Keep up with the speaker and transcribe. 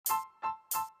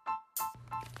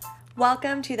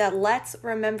Welcome to the Let's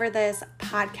Remember This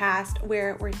podcast,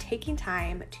 where we're taking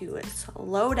time to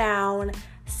slow down,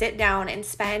 sit down, and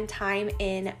spend time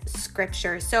in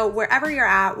scripture. So wherever you're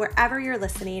at, wherever you're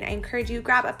listening, I encourage you,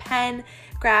 grab a pen,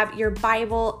 grab your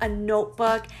Bible, a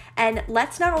notebook, and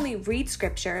let's not only read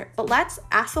scripture, but let's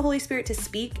ask the Holy Spirit to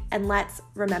speak, and let's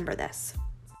remember this.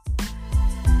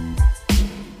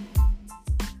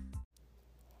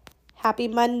 Happy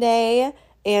Monday.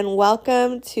 And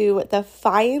welcome to the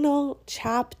final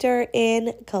chapter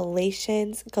in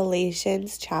Galatians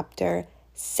chapter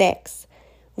 6.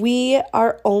 We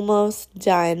are almost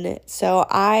done. So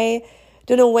I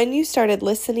don't know when you started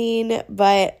listening,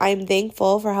 but I'm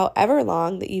thankful for however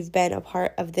long that you've been a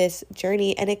part of this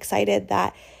journey and excited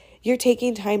that you're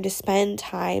taking time to spend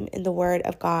time in the Word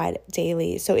of God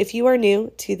daily. So if you are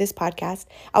new to this podcast,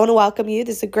 I want to welcome you.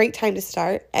 This is a great time to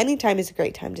start. Anytime is a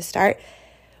great time to start.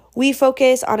 We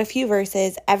focus on a few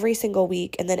verses every single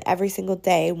week, and then every single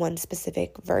day, one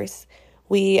specific verse.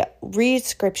 We read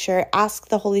scripture, ask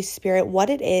the Holy Spirit what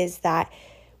it is that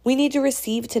we need to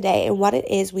receive today and what it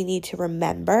is we need to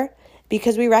remember,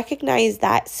 because we recognize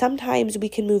that sometimes we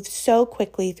can move so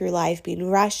quickly through life, being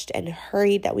rushed and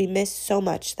hurried, that we miss so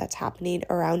much that's happening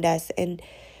around us. And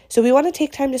so we want to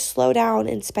take time to slow down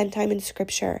and spend time in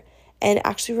scripture and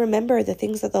actually remember the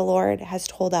things that the Lord has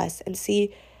told us and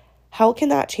see how can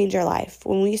that change our life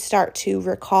when we start to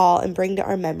recall and bring to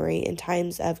our memory in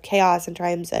times of chaos and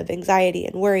times of anxiety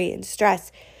and worry and stress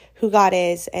who God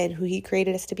is and who He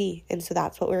created us to be. And so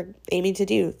that's what we're aiming to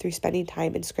do through spending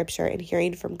time in scripture and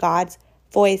hearing from God's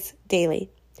voice daily.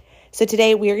 So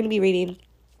today we are going to be reading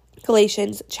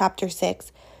Galatians chapter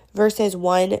 6, verses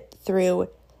 1 through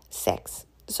 6.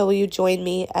 So will you join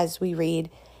me as we read?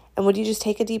 And would you just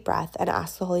take a deep breath and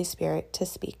ask the Holy Spirit to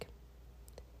speak?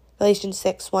 Galatians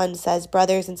 6:1 says,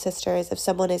 "Brothers and sisters, if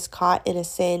someone is caught in a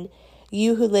sin,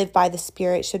 you who live by the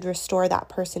Spirit should restore that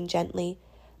person gently.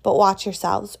 But watch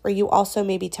yourselves, or you also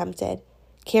may be tempted.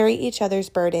 Carry each other's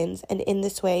burdens, and in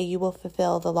this way you will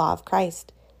fulfill the law of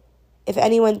Christ. If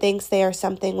anyone thinks they are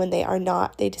something when they are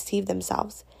not, they deceive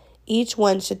themselves. Each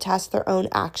one should test their own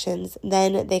actions,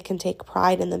 then they can take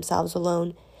pride in themselves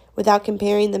alone, without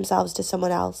comparing themselves to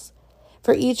someone else.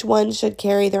 For each one should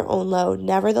carry their own load.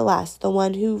 Nevertheless, the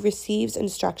one who receives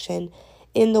instruction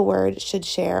in the word should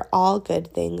share all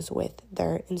good things with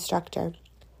their instructor."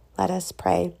 Let us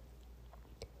pray.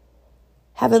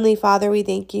 Heavenly Father, we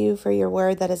thank you for your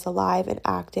word that is alive and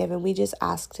active, and we just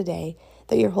ask today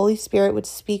that your Holy Spirit would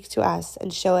speak to us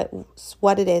and show us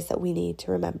what it is that we need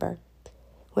to remember.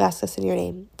 We ask this in your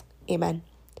name. Amen.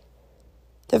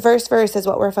 The first verse is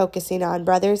what we're focusing on.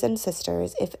 Brothers and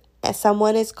sisters, if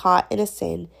someone is caught in a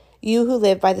sin, you who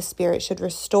live by the Spirit should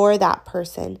restore that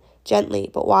person gently,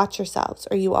 but watch yourselves,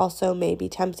 or you also may be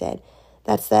tempted.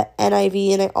 That's the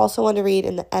NIV, and I also want to read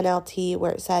in the NLT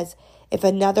where it says, if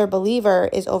another believer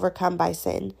is overcome by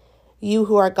sin, you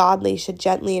who are godly should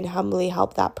gently and humbly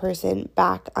help that person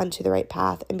back onto the right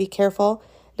path, and be careful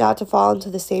not to fall into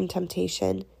the same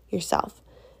temptation yourself.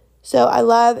 So I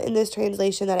love in this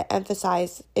translation that it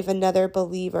emphasizes if another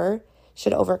believer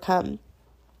should overcome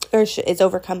or is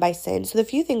overcome by sin. So the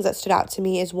few things that stood out to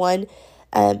me is one,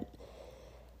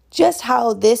 just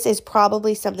how this is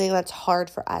probably something that's hard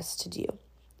for us to do.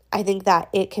 I think that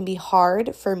it can be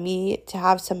hard for me to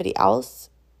have somebody else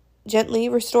gently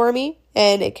restore me,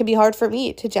 and it can be hard for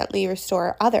me to gently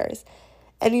restore others.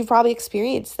 And you've probably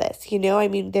experienced this,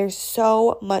 there's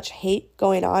so much hate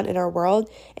going on in our world,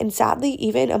 and sadly,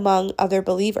 even among other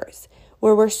believers,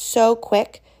 where we're so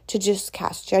quick to just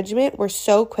cast judgment. We're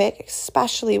so quick,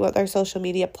 especially with our social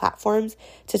media platforms,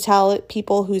 to tell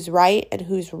people who's right and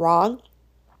who's wrong.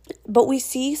 But we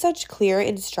see such clear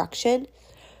instruction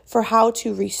for how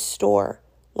to restore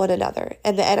one another.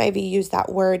 And the NIV used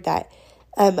that word that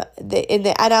in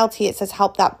the NLT, it says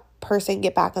help that person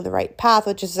get back on the right path,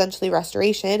 which is essentially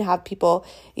restoration, have people,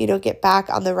 get back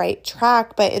on the right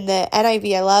track. But in the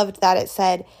NIV, I loved that it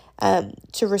said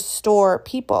to restore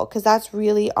people, because that's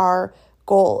really our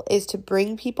goal, is to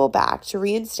bring people back, to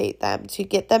reinstate them, to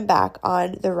get them back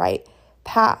on the right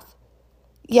path.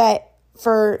 Yet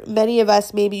for many of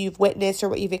us, maybe you've witnessed or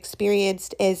what you've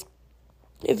experienced is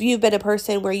if you've been a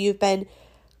person where you've been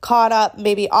caught up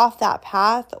maybe off that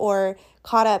path or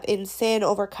caught up in sin,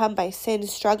 overcome by sin,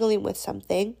 struggling with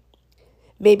something,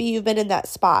 maybe you've been in that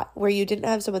spot where you didn't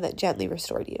have someone that gently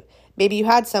restored you. Maybe you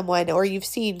had someone, or you've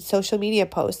seen social media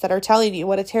posts that are telling you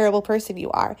what a terrible person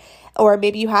you are. Or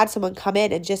maybe you had someone come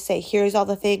in and just say, here's all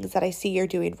the things that I see you're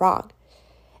doing wrong.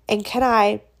 And can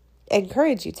I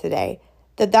encourage you today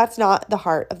that that's not the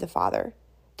heart of the Father.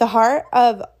 The heart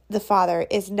of the Father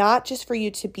is not just for you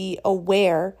to be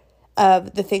aware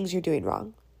of the things you're doing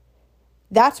wrong.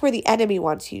 That's where the enemy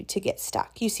wants you to get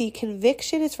stuck. You see,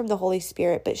 conviction is from the Holy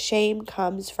Spirit, but shame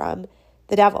comes from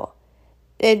the devil.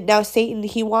 And now Satan,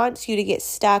 he wants you to get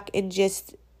stuck in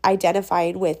just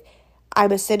identifying with,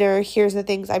 I'm a sinner, here's the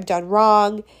things I've done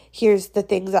wrong, here's the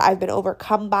things that I've been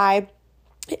overcome by.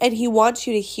 And he wants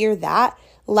you to hear that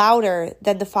louder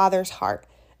than the Father's heart.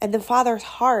 And the Father's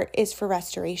heart is for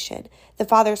restoration. The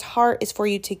Father's heart is for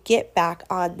you to get back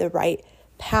on the right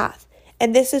path.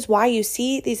 And this is why you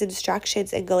see these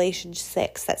instructions in Galatians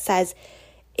 6 that says,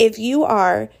 if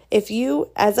you,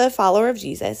 as a follower of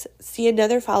Jesus, see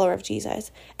another follower of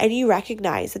Jesus, and you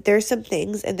recognize that there's some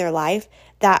things in their life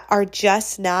that are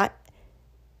just not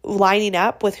lining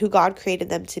up with who God created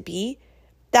them to be,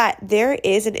 that there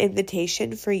is an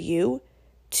invitation for you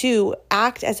to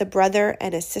act as a brother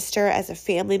and a sister, as a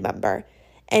family member,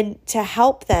 and to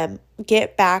help them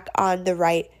get back on the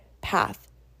right path.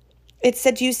 It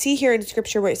said, you see here in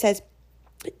scripture where it says,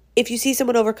 if you see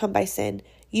someone overcome by sin,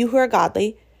 you who are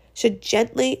godly should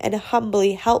gently and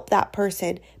humbly help that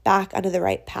person back onto the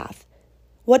right path.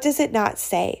 What does it not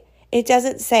say? It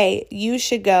doesn't say you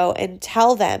should go and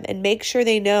tell them and make sure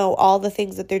they know all the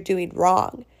things that they're doing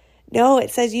wrong. No,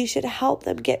 it says you should help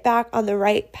them get back on the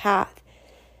right path.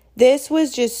 This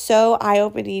was just so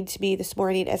eye-opening to me this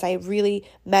morning as I really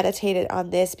meditated on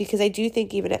this, because I do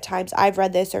think even at times I've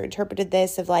read this or interpreted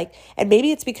this of like, and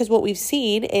maybe it's because what we've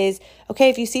seen is, okay,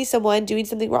 if you see someone doing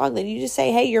something wrong, then you just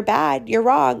say, hey, you're bad, you're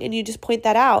wrong, and you just point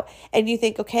that out. And you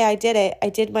think, okay, I did it. I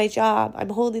did my job. I'm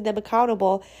holding them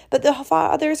accountable. But the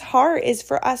Father's heart is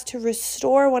for us to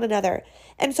restore one another.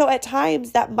 And so at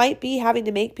times that might be having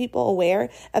to make people aware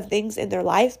of things in their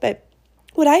life, but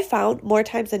what I found more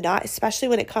times than not, especially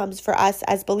when it comes for us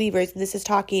as believers, and this is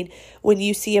talking when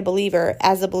you see a believer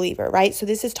as a believer, right? So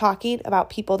this is talking about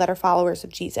people that are followers of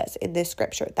Jesus in this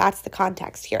scripture. That's the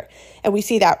context here. And we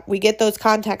see that we get those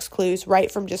context clues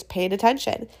right from just paying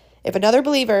attention. If another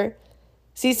believer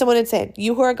sees someone in sin,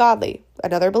 you who are godly,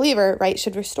 another believer, right,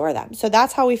 should restore them. So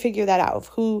that's how we figure that out of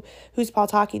who's Paul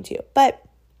talking to. But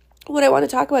what I want to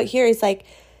talk about here is like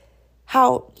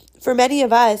how for many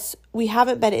of us, we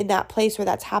haven't been in that place where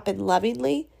that's happened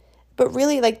lovingly, but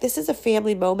really like this is a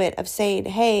family moment of saying,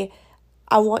 hey,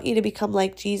 I want you to become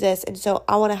like Jesus. And so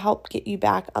I want to help get you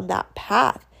back on that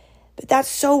path. But that's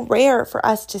so rare for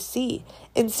us to see.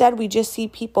 Instead, we just see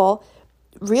people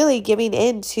really giving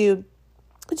in to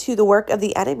the work of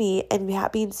the enemy and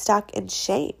being stuck in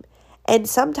shame. And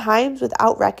sometimes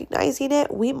without recognizing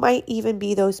it, we might even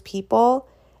be those people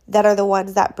that are the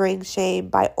ones that bring shame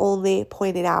by only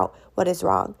pointing out what is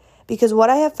wrong. Because what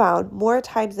I have found more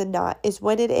times than not is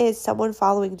when it is someone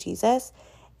following Jesus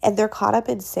and they're caught up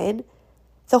in sin,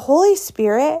 the Holy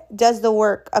Spirit does the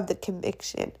work of the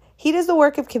conviction. He does the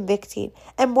work of convicting.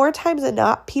 And more times than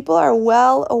not, people are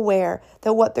well aware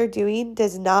that what they're doing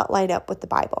does not line up with the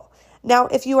Bible. Now,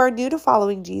 if you are new to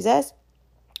following Jesus,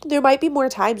 there might be more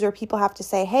times where people have to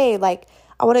say, hey, like,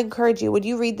 I want to encourage you, would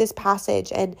you read this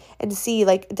passage and see,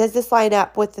 like, does this line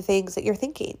up with the things that you're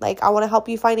thinking? Like, I want to help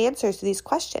you find answers to these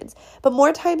questions. But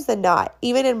more times than not,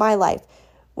 even in my life,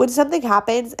 when something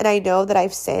happens and I know that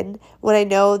I've sinned, when I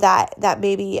know that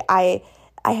maybe I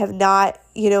have not,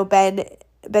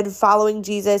 been following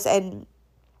Jesus and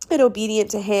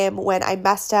obedient to him, when I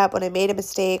messed up, when I made a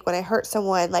mistake, when I hurt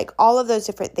someone, like all of those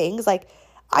different things, like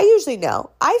I usually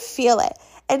know, I feel it.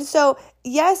 And so,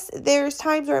 yes, there's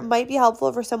times where it might be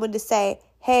helpful for someone to say,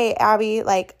 hey, Abby,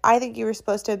 like, I think you were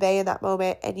supposed to obey in that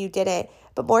moment and you didn't.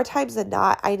 But more times than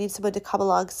not, I need someone to come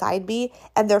alongside me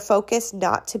and their focus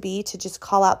not to be to just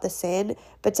call out the sin,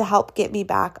 but to help get me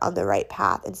back on the right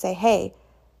path and say, hey,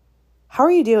 how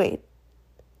are you doing?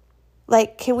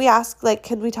 Like, can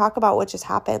we talk about what just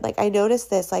happened? Like, I noticed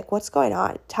this, like, what's going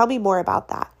on? Tell me more about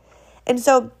that. And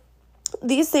so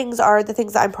these things are the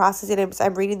things that I'm processing as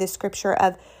I'm reading this scripture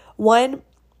of, one,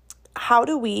 how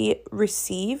do we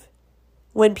receive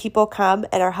when people come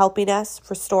and are helping us,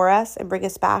 restore us, and bring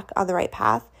us back on the right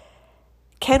path?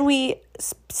 Can we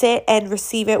sit and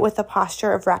receive it with a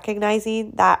posture of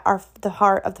recognizing that the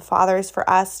heart of the Father is for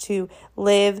us to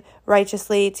live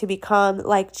righteously, to become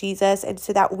like Jesus, and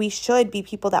so that we should be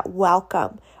people that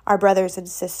welcome our brothers and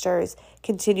sisters,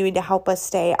 continuing to help us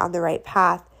stay on the right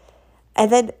path?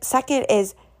 And then second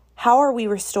is, how are we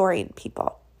restoring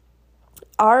people?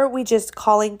 Are we just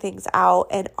calling things out,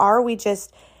 and are we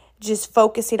just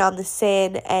focusing on the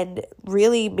sin and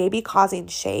really maybe causing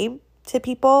shame to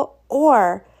people?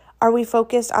 Or are we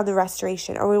focused on the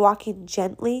restoration? Are we walking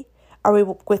gently? Are we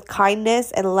with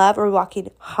kindness and love? Are we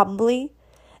walking humbly?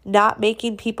 not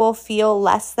making people feel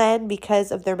less than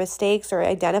because of their mistakes or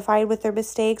identifying with their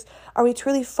mistakes? Are we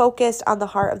truly focused on the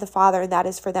heart of the Father, and that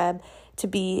is for them to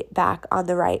be back on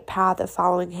the right path of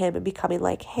following Him and becoming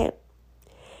like Him?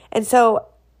 And so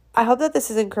I hope that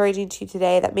this is encouraging to you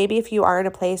today, that maybe if you are in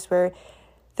a place where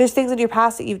there's things in your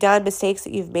past that you've done, mistakes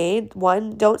that you've made,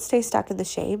 one, don't stay stuck in the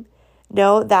shame.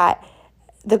 Know that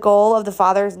the goal of the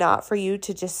Father is not for you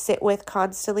to just sit with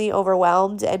constantly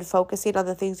overwhelmed and focusing on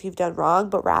the things you've done wrong,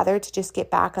 but rather to just get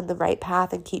back on the right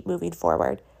path and keep moving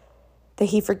forward. That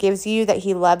He forgives you, that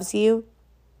He loves you,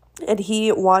 and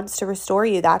He wants to restore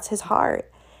you. That's His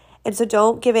heart. And so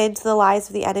don't give in to the lies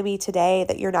of the enemy today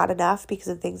that you're not enough because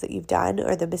of things that you've done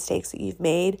or the mistakes that you've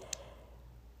made,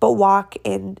 but walk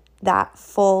in that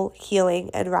full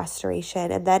healing and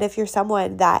restoration. And then if you're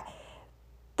someone that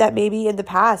maybe in the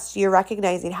past you're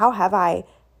recognizing, how have I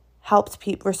helped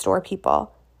restore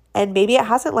people? And maybe it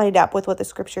hasn't lined up with what the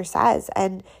scripture says.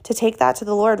 And to take that to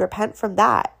the Lord, repent from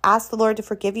that. Ask the Lord to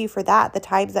forgive you for that, the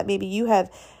times that maybe you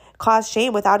have caused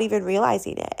shame without even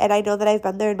realizing it. And I know that I've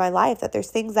been there in my life, that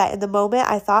there's things that in the moment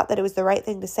I thought that it was the right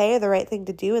thing to say or the right thing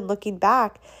to do. And looking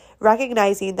back,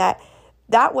 recognizing that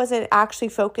wasn't actually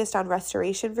focused on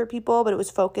restoration for people, but it was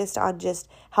focused on just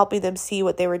helping them see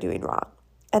what they were doing wrong.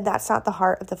 And that's not the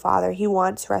heart of the Father. He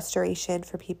wants restoration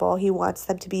for people. He wants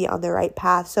them to be on the right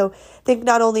path. So think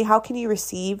not only how can you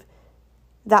receive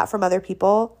that from other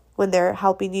people when they're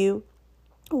helping you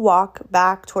walk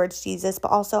back towards Jesus,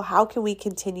 but also how can we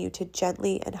continue to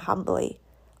gently and humbly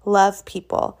love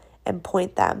people and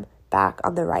point them back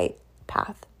on the right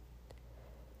path.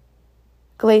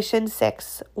 Galatians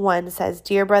 6:1 says,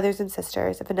 "Dear brothers and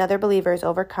sisters, if another believer is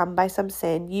overcome by some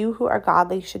sin, you who are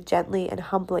godly should gently and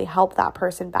humbly help that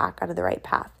person back onto the right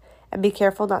path, and be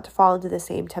careful not to fall into the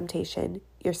same temptation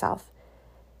yourself.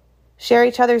 Share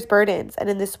each other's burdens, and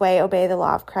in this way obey the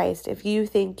law of Christ. If you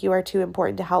think you are too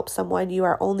important to help someone, you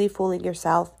are only fooling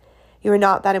yourself. You are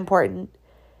not that important.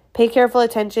 Pay careful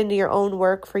attention to your own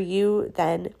work, for you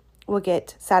then will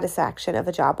get satisfaction of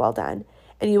a job well done.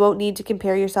 And you won't need to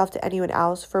compare yourself to anyone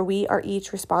else, for we are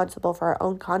each responsible for our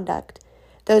own conduct.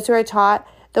 Those who are taught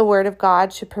the word of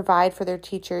God should provide for their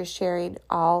teachers, sharing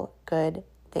all good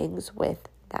things with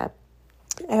them."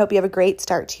 I hope you have a great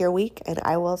start to your week, and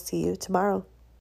I will see you tomorrow.